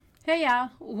Hey y'all,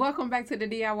 welcome back to the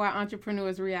DIY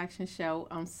Entrepreneurs Reaction Show.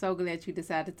 I'm so glad you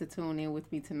decided to tune in with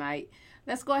me tonight.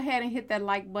 Let's go ahead and hit that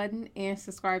like button and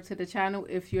subscribe to the channel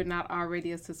if you're not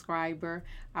already a subscriber.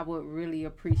 I would really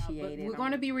appreciate it. We're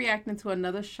going to be reacting to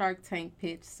another Shark Tank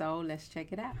pitch, so let's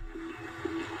check it out.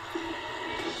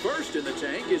 First in the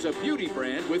tank is a beauty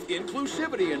brand with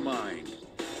inclusivity in mind.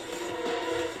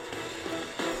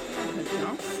 The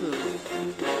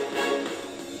jumpsuit.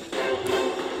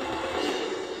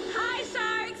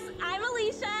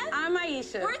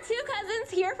 We're two cousins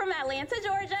here from Atlanta,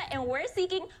 Georgia, and we're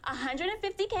seeking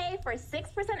 $150K for 6%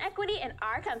 equity in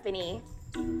our company.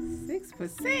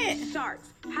 6%? Sharks,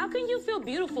 how can you feel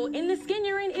beautiful in the skin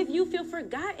you're in if you feel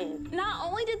forgotten? Not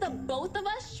only did the both of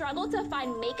us struggle to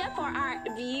find makeup for our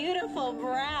beautiful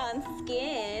brown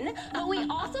skin, but we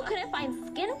also couldn't find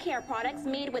skincare products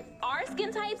made with our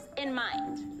skin types in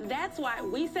mind. That's why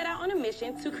we set out on a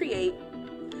mission to create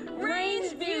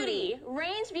Range Beauty.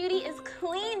 Range Beauty is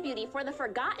clean beauty for the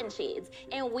forgotten shades,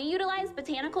 and we utilize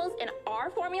botanicals in our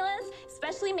formulas,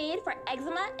 specially made for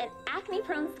eczema and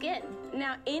acne-prone skin.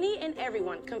 Now, any and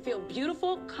everyone can feel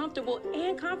beautiful, comfortable,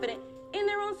 and confident in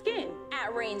their own skin.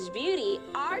 At Range Beauty,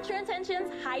 our True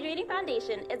Intentions Hydrating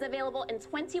Foundation is available in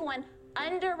 21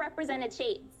 underrepresented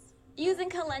shades. Using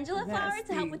calendula flower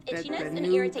to help with itchiness and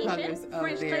irritation,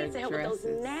 French clay to help with those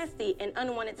nasty and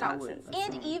unwanted toxins,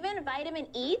 and even vitamin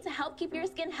E to help keep your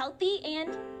skin healthy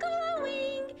and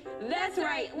glowing. That's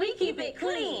right, we keep it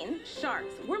clean.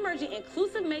 Sharks, we're merging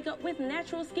inclusive makeup with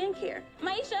natural skincare.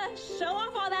 Maisha, show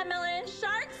off all that melanin.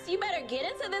 Sharks, you better get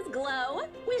into this glow.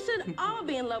 We should all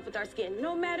be in love with our skin,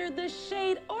 no matter the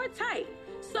shade or type.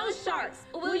 So Sharks,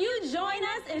 will you join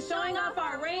us in showing off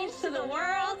our range to the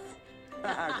world?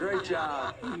 Great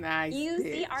job. Nice. You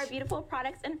see our beautiful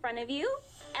products in front of you.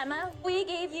 Emma, we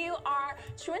gave you our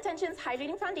True Intentions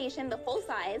Hydrating Foundation, the full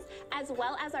size, as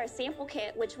well as our sample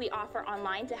kit, which we offer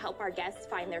online to help our guests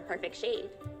find their perfect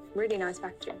shade. Really nice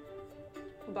packaging.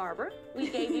 Barbara, we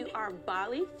gave you our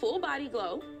Bali Full Body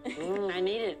Glow. I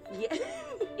need it. Yes,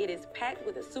 it is packed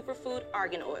with a superfood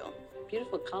argan oil.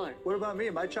 Beautiful color. What about me?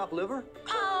 Am I chopped liver?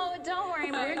 Oh, don't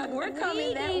worry, Mark. We're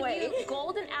coming that way. We gave you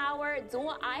Golden Hour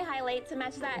Dual Eye Highlight to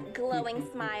match that glowing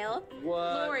smile.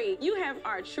 What? Lori, you have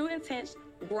our True Intense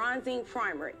Bronzing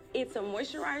Primer. It's a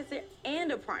moisturizer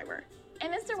and a primer.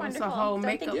 And Mr. So Wonderful, it's a whole don't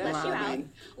think makeup we left you out. line.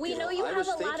 We know you have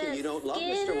a lot of you don't love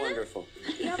skin. Mr. Wonderful.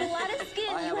 You have a lot of skin.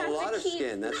 I have you a lot to of keep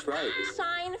skin, that's right.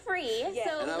 Shine free. Yes.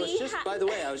 So And I was just, by the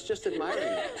way, I was just admiring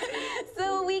it.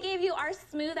 So we gave you our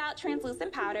Smooth Out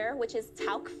Translucent Powder, which is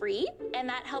talc free, and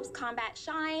that helps combat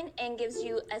shine and gives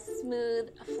you a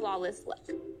smooth, flawless look.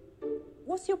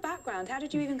 What's your background? How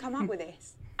did you even come up with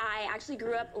this? I actually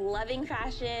grew up loving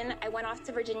fashion. I went off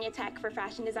to Virginia Tech for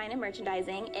fashion design and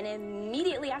merchandising, and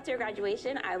immediately after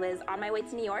graduation, I was on my way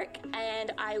to New York,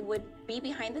 and I would be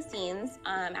behind the scenes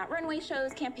at runway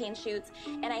shows, campaign shoots,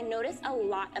 and I noticed a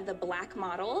lot of the Black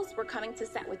models were coming to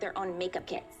set with their own makeup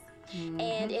kits.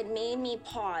 And it made me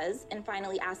pause and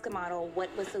finally ask a model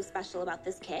what was so special about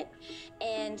this kit.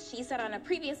 And she said on a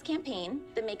previous campaign,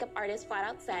 the makeup artist flat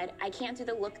out said, I can't do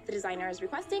the look the designer is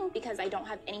requesting because I don't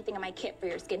have anything in my kit for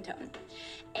your skin tone.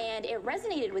 And it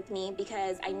resonated with me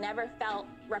because I never felt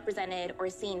represented or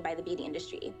seen by the beauty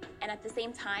industry. And at the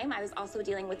same time, I was also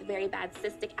dealing with very bad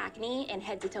cystic acne and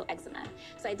head to toe eczema.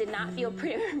 So I did not feel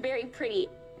very pretty.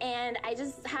 And I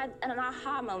just had an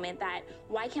aha moment that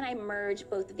why can't I merge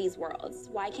both of these worlds?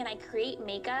 Why can't I create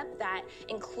makeup that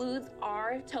includes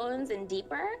our tones and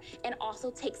deeper and also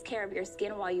takes care of your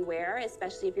skin while you wear,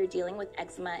 especially if you're dealing with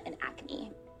eczema and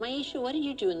acne? Maisha, what did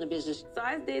you do in the business? So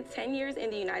I did 10 years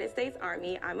in the United States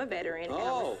Army. I'm a veteran, and I'm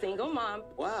Oh. a single mom.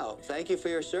 Wow, thank you for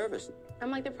your service. I'm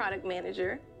like the product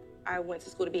manager. I went to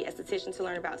school to be an esthetician to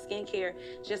learn about skincare,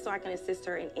 just so I can assist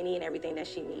her in any and everything that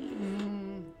she needs.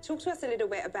 Talk to us a little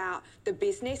bit about the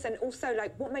business and also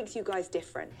like what makes you guys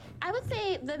different. I would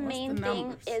say the main the thing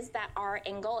numbers? is that our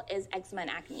angle is eczema and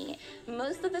acne.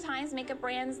 Most of the times makeup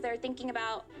brands, they're thinking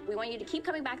about, we want you to keep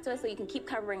coming back to us so you can keep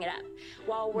covering it up.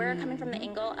 While we're coming from the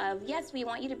angle of, yes, we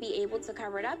want you to be able to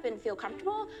cover it up and feel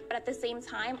comfortable, but at the same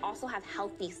time also have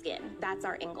healthy skin. That's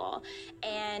our angle.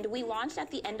 And we launched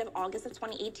at the end of August of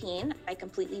 2018. I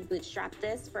completely bootstrapped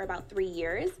this for about 3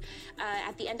 years.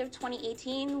 At the end of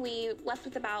 2018, we left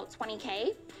with about about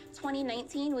 20K.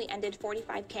 2019, we ended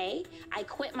 45K. I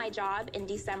quit my job in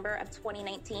December of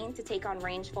 2019 to take on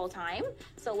Range full time.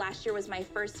 So last year was my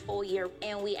first full year,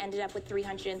 and we ended up with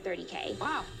 330K.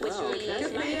 Wow. Which Wow, we,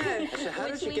 okay. So how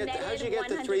did you get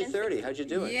the 330? How'd you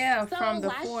do it? Yeah, So from the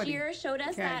last 40. year showed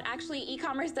us that actually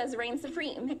e-commerce does reign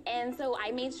supreme. And so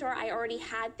I made sure I already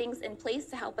had things in place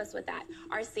to help us with that.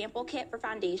 Our sample kit for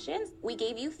foundations, we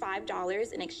gave you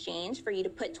 $5 in exchange for you to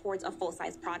put towards a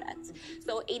full-size product.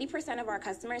 So 80% of our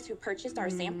customers who purchased our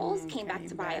samples came back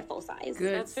to buy a full size.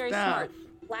 Good That's very stuff. smart.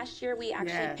 Last year, we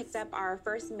actually picked up our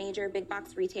first major big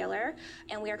box retailer,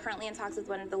 and we are currently in talks with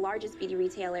one of the largest beauty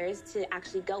retailers to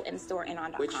actually go in store and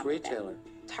on.com. Which retailer?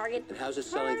 Target. And how's it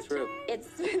selling through? It's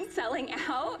been selling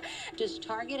out. Does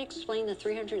Target explain the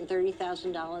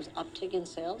 $330,000 uptick in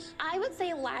sales? I would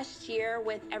say last year,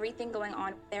 with everything going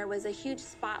on, there was a huge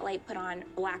spotlight put on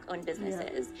Black-owned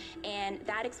businesses. And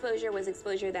that exposure was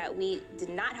exposure that we did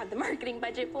not have the marketing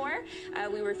budget for.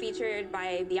 We were featured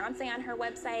by Beyonce on her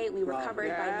website. We were covered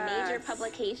by major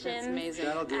publications. That's amazing.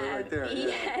 That'll do it right there.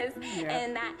 Yes,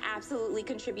 and that absolutely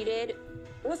contributed.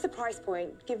 What's the price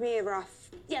point? Give me a rough.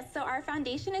 Yes, so our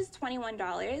foundation is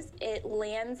 $21. It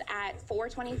lands at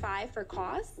 $425 for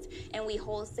cost, and we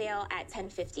wholesale at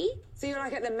 $10.50. So you're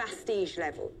like at the mastige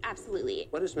level. Absolutely.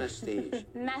 What is Mastige?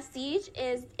 Mastige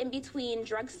is in between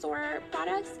drugstore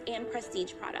products and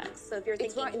prestige products. So if you're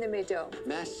It's thinking, right in the middle.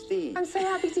 Mastige. I'm so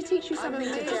happy to teach you something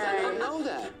I today. don't know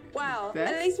that. Wow,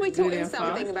 That's at least we good taught him info.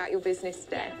 something about your business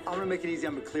today. I'm gonna make it easy.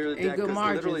 I'm gonna clear the And deck good because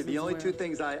margins literally the as only well. two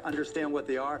things I understand what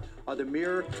they are the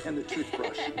mirror and the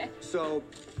toothbrush. So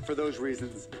for those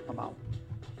reasons, I'm out.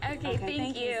 okay,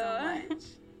 thank you. so much.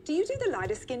 Do you do the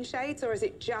lighter skin shades, or is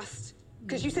it just,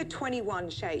 because you said 21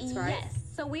 shades, right? Yes.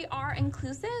 So we are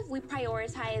inclusive. We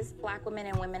prioritize Black women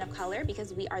and women of color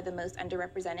because we are the most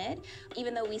underrepresented,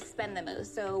 even though we spend the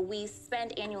most. So we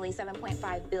spend annually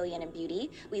 $7.5 billion in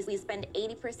beauty. We spend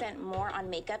 80% more on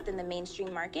makeup than the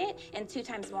mainstream market and 2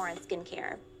 times more on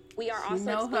skincare. We are She also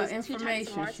know her exposed 2 times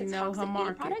information. more She to know her toxic beauty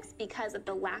market. products because of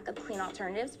the lack of clean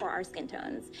alternatives for our skin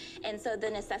tones. And so the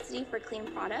necessity for clean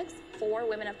products for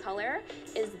women of color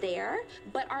is there,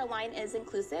 but our line is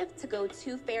inclusive to go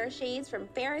 2 fair shades from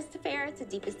fairest to fair to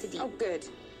deepest to deep. Oh, good.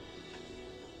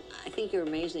 I think you're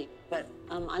amazing, but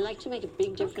I like to make a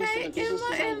big difference in the Okay,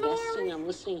 businesses Emma I and invest in. Lori. I'm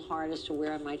listening hard as to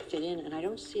where I might fit in, and I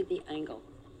don't see the angle.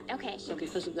 Okay. So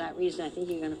because of that reason, I think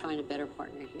you're going to find a better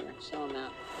partner here. So I'm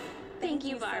out. Thank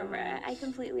you, Barbara. I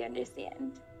completely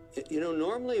understand. You know,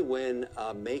 normally when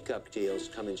makeup deals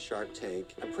come in Shark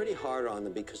Tank, I'm pretty hard on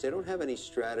them because they don't have any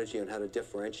strategy on how to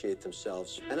differentiate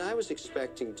themselves. And I was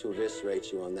expecting to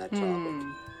eviscerate you on that topic.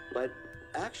 But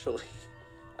actually,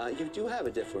 you do have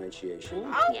a differentiation.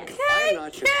 Okay, I'm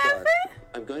not your Kevin. shark.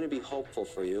 I'm going to be hopeful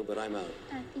for you, but I'm out.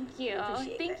 Thank you.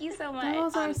 Thank you so much.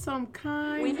 Those are some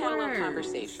kind We've had a little words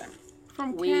conversation.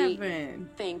 from We Kevin.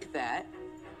 think that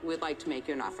we'd like to make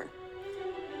you an offer.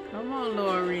 Come on,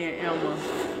 Lori and Emma.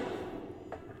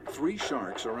 3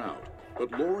 sharks are out, but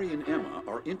Lori and Emma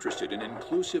are interested in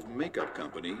inclusive makeup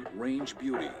company Range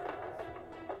Beauty.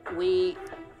 We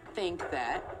think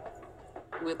that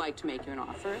we'd like to make you an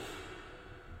offer.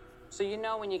 So you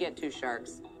know when you get 2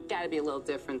 sharks, got to be a little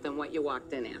different than what you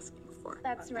walked in asking for.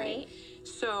 That's right.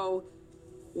 So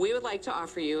we would like to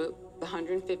offer you the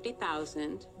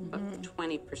 $150,000, but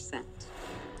 20%.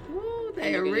 Ooh, they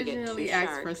And you're gonna get originally 2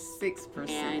 asked for sharks, 6%.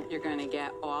 And you're going to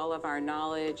get all of our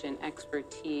knowledge and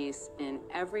expertise in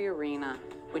every arena,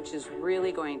 which is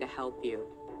really going to help you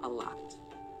a lot.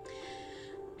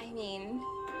 I mean,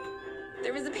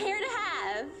 there was a pair to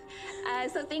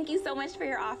have. So thank you so much for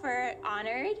your offer.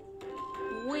 Honored.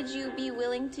 Would you be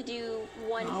willing to do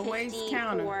Always $150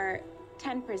 counter. for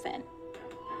 10%?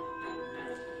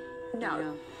 No.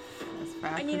 Yeah.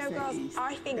 That's 5% And you know, girls, each.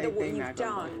 I think They- that what they you've not gonna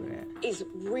go for done that. is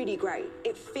really great.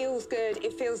 It feels good.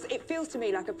 It feels to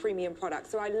me like a premium product.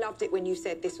 So I loved it when you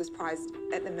said this was priced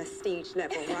at the prestige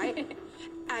level, right?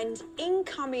 And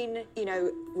incoming, you know,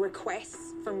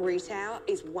 requests from retail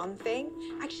is one thing.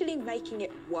 Actually making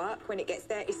it work when it gets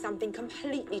there is something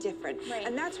completely different. Right.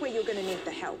 And that's where you're going to need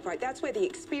the help, right? That's where the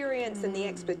experience and the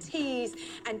expertise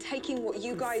and taking what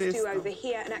you guys do system. over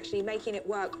here and actually making it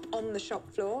work on the shop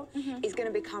floor is going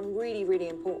to become really really, really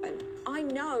important. I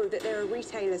know that there are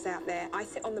retailers out there. I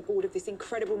sit on the board of this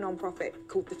incredible nonprofit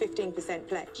called the 15%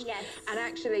 Pledge. Yes. And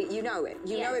actually, you know it.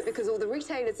 You know it because all the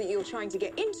retailers that you're trying to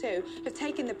get into have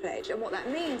taken the pledge. And what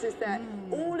that means is that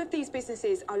all of these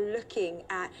businesses are looking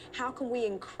at how can we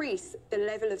increase the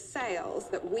level of sales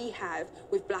that we have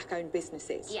with Black-owned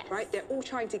businesses, Yes. right? They're all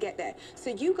trying to get there. So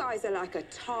you guys are like a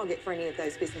target for any of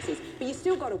those businesses, but you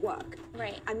still got to work.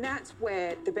 Right. And that's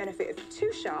where the benefit of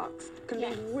two sharks can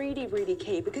be really, really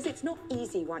key, because it's not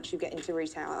easy once you get into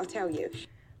retail, I'll tell you.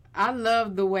 I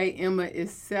love the way Emma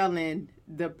is selling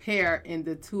the pair and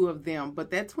the two of them, but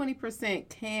that 20%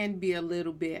 can be a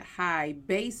little bit high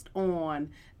based on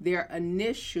their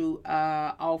initial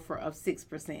offer of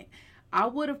 6%. I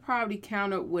would have probably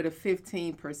countered with a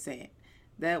 15%.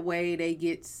 That way they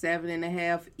get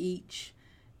 7.5 each.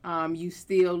 You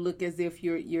still look as if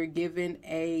you're giving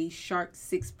a shark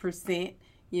 6%.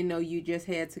 You know, you just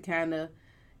had to kind of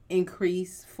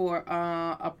increase for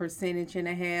a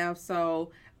 1.5%.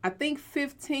 So I think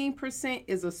 15%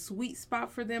 is a sweet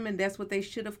spot for them, and that's what they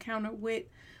should have countered with.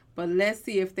 But let's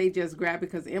see if they just grab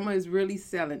it, because Emma is really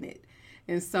selling it.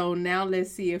 And so now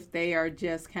let's see if they are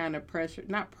just kind of pressured,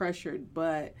 not pressured,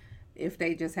 but if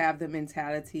they just have the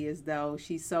mentality as though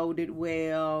she sold it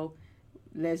well,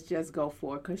 let's just go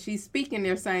for it, because she's speaking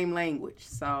their same language.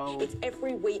 So it's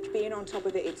every week being on top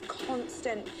of it. It's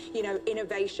constant, you know,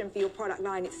 innovation for your product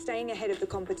line. It's staying ahead of the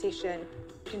competition.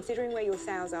 Considering where your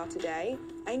sales are today,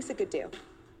 I think it's a good deal.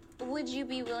 Would you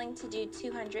be willing to do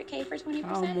 $200K for 20%?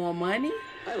 oh, more money?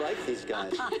 I like these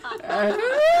guys. I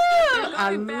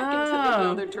Going back into the love.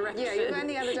 other direction. Yeah, you're going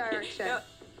the other direction.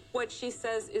 What she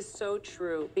says is so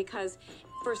true, because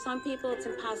for some people it's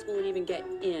impossible to even get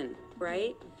in,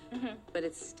 right? But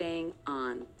it's staying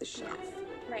on the shelf.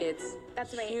 Right.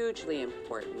 That's hugely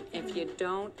important. If you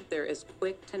don't, they're as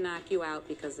quick to knock you out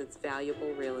because it's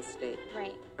valuable real estate.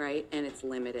 Right. Right? And it's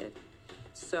limited.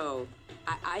 So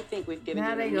I think we've given Now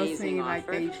you they an gonna amazing seem offer. like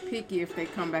they picky. If they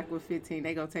come back with 15,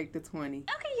 they gonna take the 20.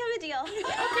 Okay, you have a deal.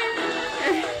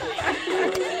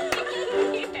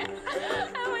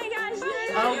 Oh my gosh.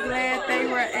 I'm glad they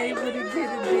were able to get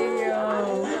a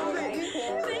deal.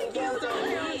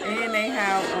 And they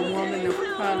have a woman of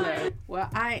color. Well,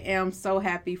 I am so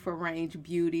happy for Range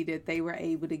Beauty that they were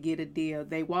able to get a deal.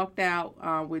 They walked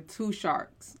out with two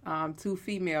sharks, two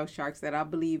female sharks that I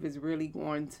believe is really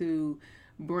going to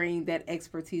bring that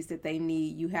expertise that they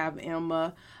need. You have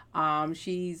Emma.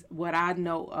 She's what I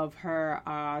know of her.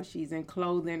 She's in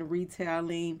clothing,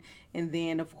 retailing, and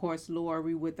then of course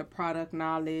Lori with the product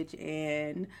knowledge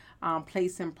and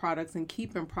placing products and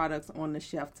keeping products on the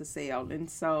shelf to sell. And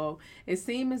so it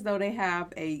seems as though they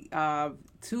have a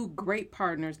two great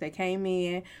partners. They came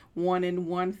in wanting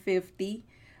 150.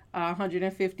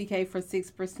 150K for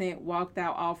 6%, walked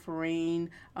out offering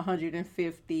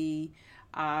 150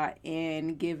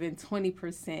 and giving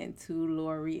 20% to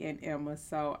Lori and Emma.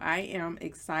 So I am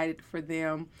excited for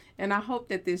them, and I hope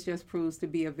that this just proves to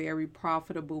be a very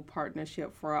profitable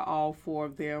partnership for all four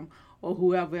of them, or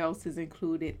whoever else is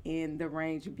included in the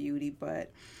Range Beauty.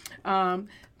 But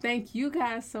thank you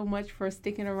guys so much for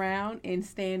sticking around and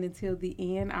staying until the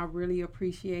end. I really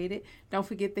appreciate it. Don't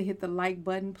forget to hit the like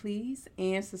button, please,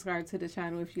 and subscribe to the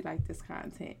channel if you like this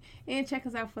content. And check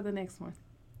us out for the next one.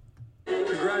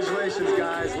 Congratulations,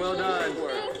 guys. Well done.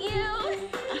 Thank you.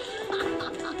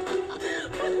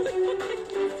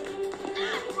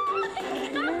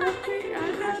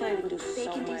 They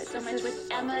can do so much with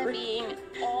Emma being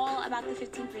all about the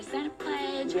 15%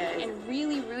 pledge and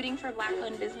really rooting for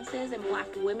Black-owned businesses and Black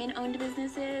women-owned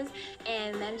businesses,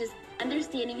 and then just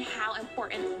understanding how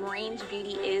important Range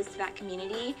Beauty is to that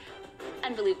community.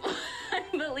 Unbelievable.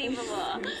 Unbelievable.